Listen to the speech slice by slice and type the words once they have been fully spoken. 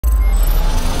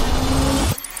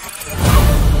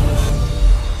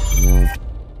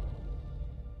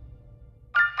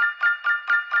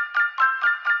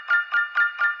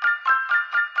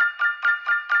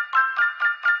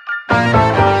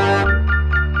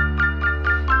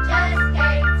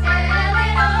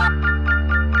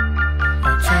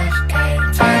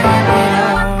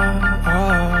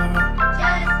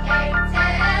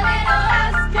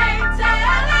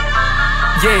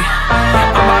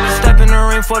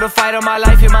the fight of my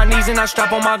life, hit my knees and I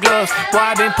strap on my gloves. Boy,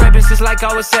 I've been prepping since like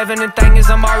I was 7, and thing is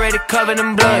I'm already covered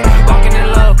in blood. Walking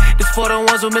in love, this for the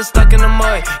ones who been stuck in the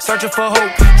mud, searching for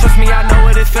hope. Trust me, I know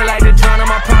what it feel like to drown on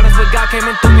my problems, but God came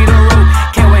and threw me the rope.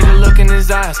 Can't wait to look in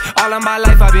his eyes. All of my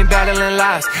life I've been battling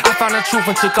lies. I found the truth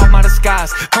and took off my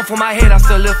disguise. Come for my head, I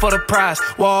still live for the prize.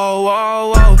 Whoa,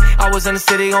 whoa, whoa. I was in the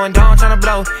city going down, trying to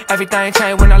blow. Everything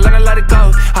changed when I learned to let it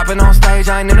go. Hopping on stage,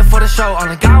 I ain't in it for the show.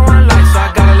 Only got one life, so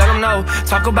I gotta let them know.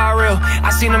 Talk about real.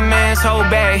 I seen a man's whole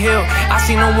bad hill. I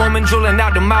seen a woman drooling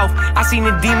out the mouth. I seen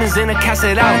the demons in her cast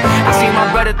it out. I seen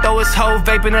my brother throw his whole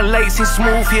vape in the lake. Seen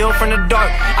smooth heal from the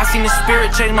dark. I seen the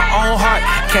spirit change my own heart.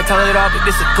 Can't tell it all, but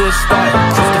this a good start.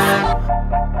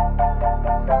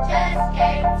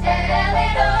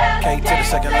 K to the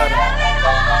second letter.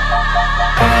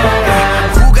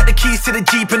 Who got the keys to the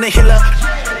Jeep and the Hiller?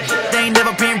 They ain't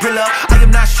never been realer. I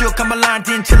am not shook, I'm aligned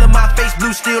in chiller. My face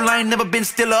blue still, I ain't never been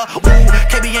stiller. Ooh,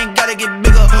 KB ain't gotta get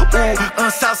bigger. Ooh,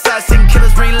 Southside sing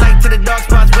killers, bring light to the dark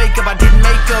spots. Wake up, I didn't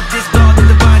make up this God, the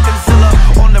divine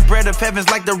Godzilla. On the bread of heavens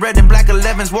like the red and black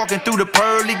 11s, walking through the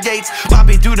pearly gates.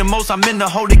 Bobby do the most, I'm in the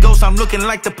Holy Ghost. I'm looking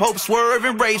like the Pope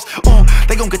swerving race.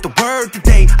 They gon' get the word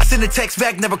today. I send a text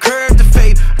back, never curved the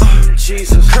fate.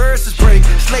 Jesus, curses break,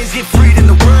 slaves get freed and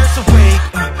the words awake.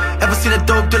 Ever seen a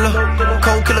dope dealer?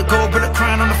 Cold killer, gold brother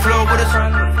crying on the floor with us.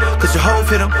 Cause your hoe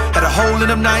hit him, had a hole in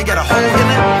him, now you got a hole in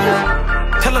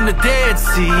it. Tell him the Dead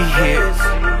Sea here.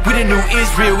 We the new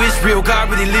Israel, Israel, God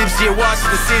really lives here. Watch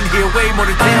the sin here, way more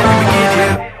than damn. We begin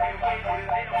here.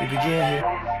 We begin here.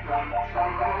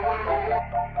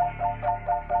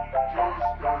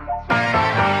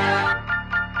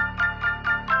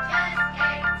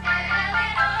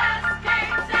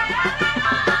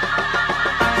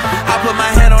 Put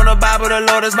my hand on the Bible, the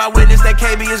Lord is my witness that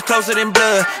KB is closer than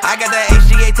blood. I got that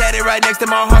HGA tatted right next to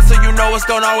my heart, so you know it's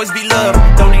gonna always be love.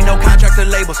 Don't need no contracts or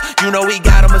labels, you know he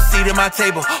got him a seat at my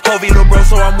table. Hovey little bro,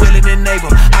 so I'm willing and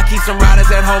able. I keep some riders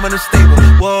at home in the stable.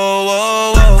 Whoa,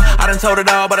 whoa, whoa, I done told it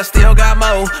all, but I still got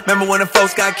more. Remember when the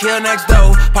folks got killed next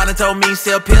door? Partner told me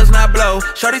sell pills, not blow.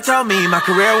 Shorty told me my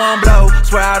career won't blow.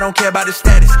 Swear I don't care about the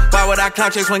status. Why would I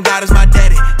clout chase when God is my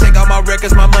daddy? Take all my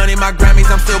records, my money, my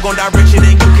Grammys, I'm still gon' die richer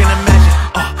than you can imagine.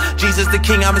 Jesus the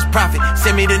king, I'm his prophet.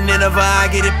 Send me to Nineveh, I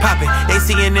get it poppin'. They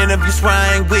see an interview, swear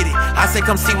I ain't with it. I say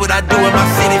come see what I do in my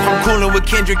city. From coolin' with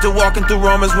Kendrick to walking through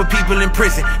Romans with people in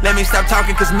prison. Let me stop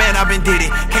talking cause man, I've been did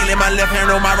it. Can't let my left hand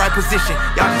know my right position.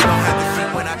 Y'all just gon' have to see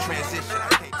when I transition.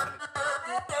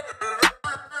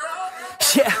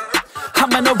 Yeah,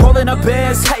 I'm in a rollin' a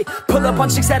Benz, hey. Pull up on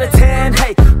 6 out of 10,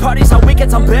 hey. Parties on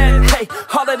weekends, I'm bent, hey.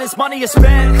 All of this money is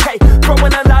spent, hey.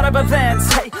 Throwing a lot of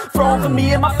events, hey. Throwing for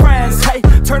me and my friends, hey.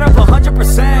 Turn up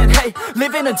 100%, hey.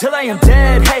 Living until I am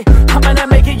dead, hey. I'm gonna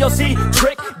make it, you'll see.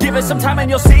 Trick, give it some time and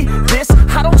you'll see. This,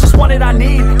 I don't just want it, I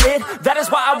need it. That is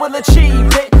why I will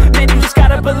achieve it. Man, you just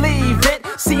gotta believe it.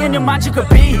 See in your mind you could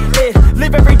be it.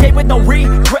 Live every day with no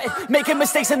regret. Making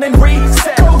mistakes and then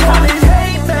reset. Go on and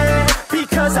hate me,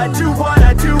 because I do what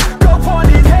I do. Go on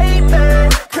and hate me,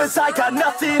 cause I got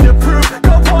nothing to prove.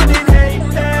 Go on and hate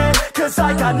me, cause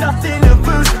I got nothing to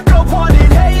lose. Go on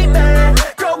and hate me,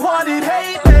 go on and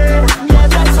hate me. Yeah,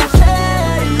 that's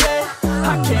okay,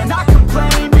 yeah. I cannot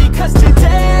complain because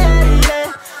today,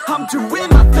 yeah, I'm doing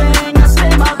my thing, I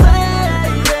stay my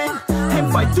lane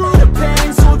and fight through the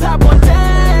pain so that one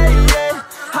day, yeah,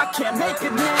 I can make a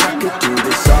name. I could do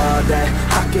this all day,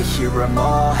 I could hear them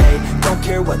all hate. Don't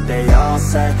care what they all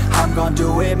say, I'm gon'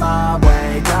 do it my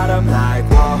way. Got them like,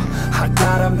 whoa, I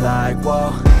got them like,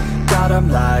 whoa. Got them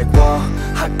like, whoa,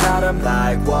 I got them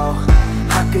like, whoa.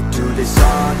 I could do this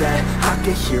all day, I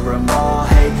could hear them all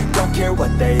hate. Don't care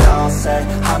what they all say,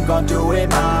 I'm gon' do it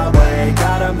my way.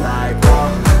 Got them like,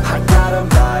 whoa, I got them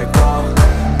like, whoa.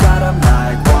 Got them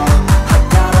like, whoa, I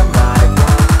got them like,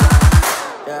 whoa.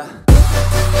 Yeah.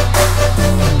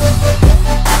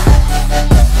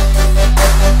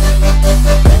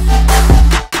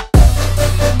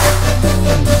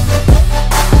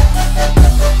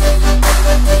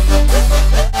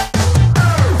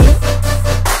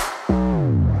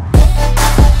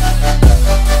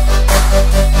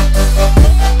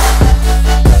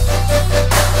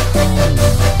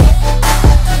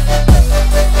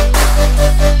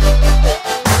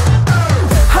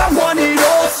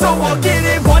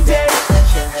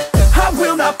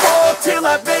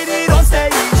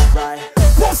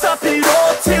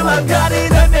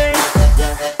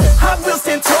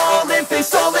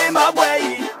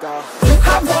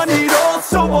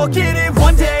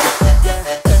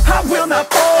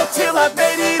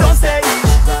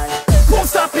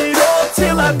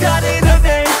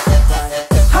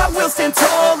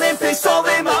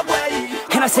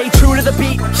 the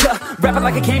beat, yeah. Rapping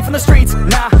like I came from the streets,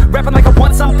 nah. Rapping like I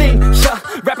want something, yeah.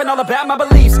 Rapping all about my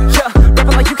beliefs, yeah.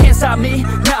 Rapping like you can't stop me,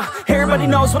 nah. Everybody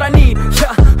knows what I need,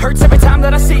 yeah. Hurts every time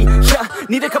that I see, yeah.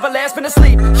 Need a couple last minutes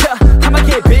sleep, yeah. I'ma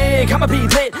get big, I'ma be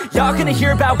lit. Y'all gonna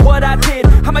hear about what I did.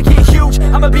 I'ma get huge,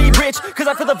 I'ma be rich. Cause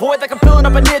I feel the void like I'm filling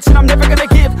up a niche. And I'm never gonna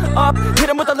give up. Hit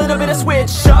 'em with a little bit of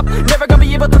switch up. Never gonna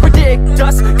be able to predict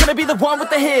us. Gonna be the one with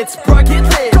the hits, bro, get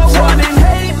lit. Go on and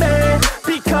hate me,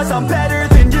 because I'm better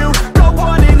than you. Go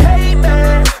on and hate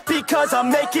me, because I'm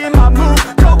making my move.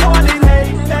 Go on and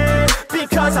hate me,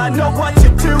 because I know what to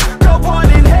do. Go on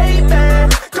and hate me,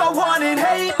 go on and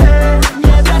hate me.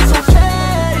 Yeah, that's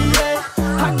okay,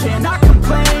 yeah. I cannot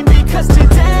complain, because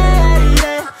today,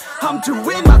 yeah, I'm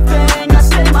doing my thing. I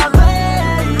stay my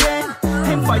lane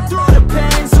and fight through the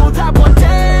pain, so that one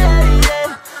day,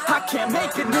 yeah, I can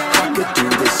make a name. I could do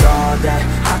this all day,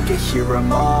 I could hear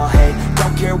them all hate.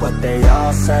 Don't care what they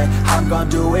all say, I'm gonna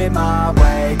do it my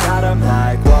way. Got 'em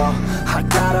like, whoa, I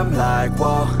got 'em like,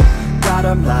 whoa. Got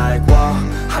 'em like, whoa,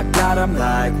 I got 'em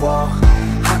like, whoa.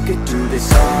 I could do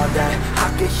this all day, I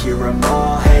could hear them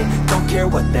all hate. Don't care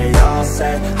what they all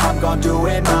say, I'm gonna do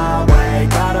it my way.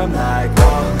 Got 'em like,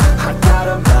 whoa, I got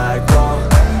 'em like, whoa.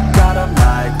 Got 'em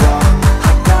like, whoa,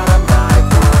 I got 'em like,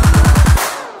 whoa.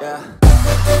 Yeah.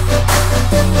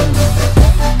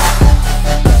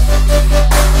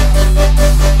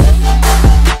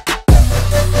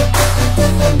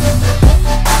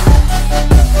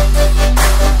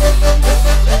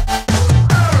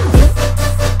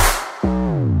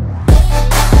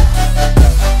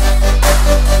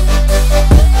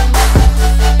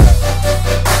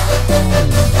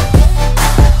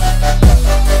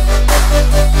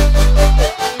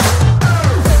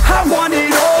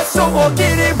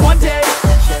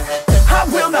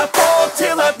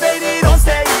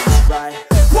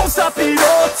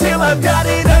 I've got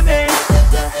it a name.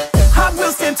 I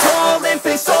will stand tall and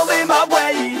face all in my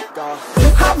way.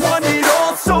 I want it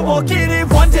all, so I'll get it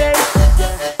one day.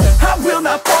 I will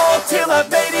not fall till I've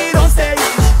made it on stage.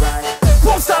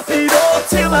 Won't stop it all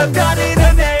till I've got it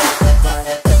a name.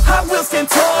 I will stand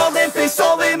tall and face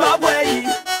all in my way.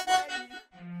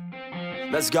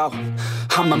 Let's go.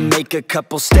 I'ma make a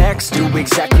couple stacks, do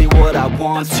exactly what I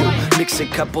want to. Mix a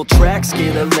couple tracks,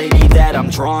 get a lady that I'm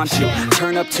drawn to.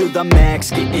 Turn up to the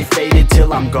max, get it faded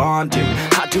till I'm gone, dude.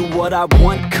 I do what I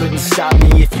want, couldn't stop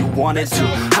me if you wanted to.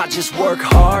 I just work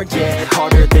hard, yeah,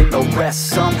 harder than the rest.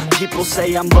 Some people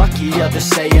say I'm lucky, others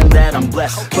saying that I'm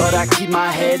blessed. But I keep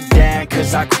my head down,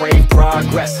 cause I crave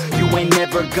progress. You ain't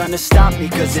never gonna stop me,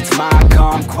 cause it's my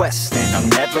conquest. And I'm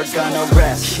never gonna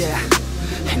rest, yeah.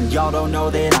 And y'all don't know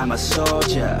that I'm a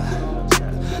soldier.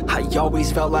 I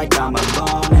always felt like I'm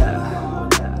alone,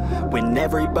 yeah. When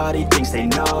everybody thinks they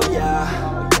know, yeah.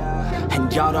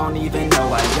 And y'all don't even know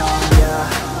I own,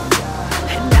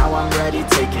 yeah. And now I'm ready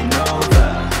taking over,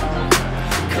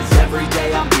 cause every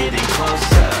day I'm getting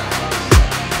closer.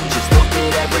 Just look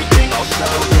at everything I'll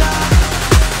show ya.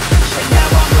 And now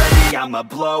I'm ready, I'ma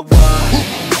blow up.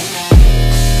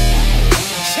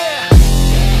 Yeah.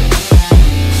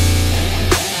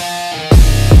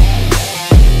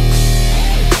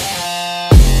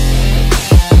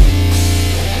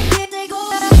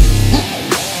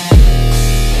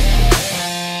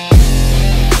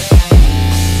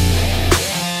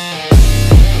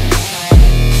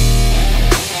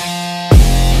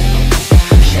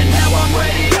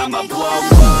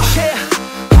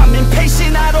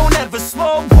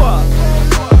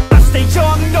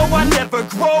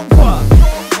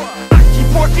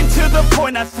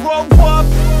 I throw up,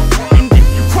 and if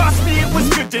you cross me, it was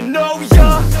good to know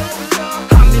ya.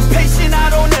 I'm impatient, I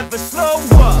don't ever slow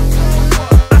up.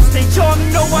 I stay young,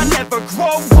 no, I never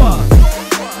grow up.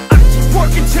 I keep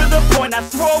working to the point I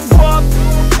throw up,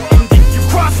 and if you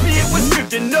cross me, it was good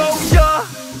to know ya.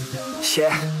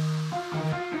 Yeah,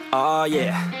 oh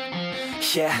yeah,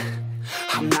 yeah.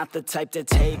 I'm not the type to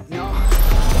take no.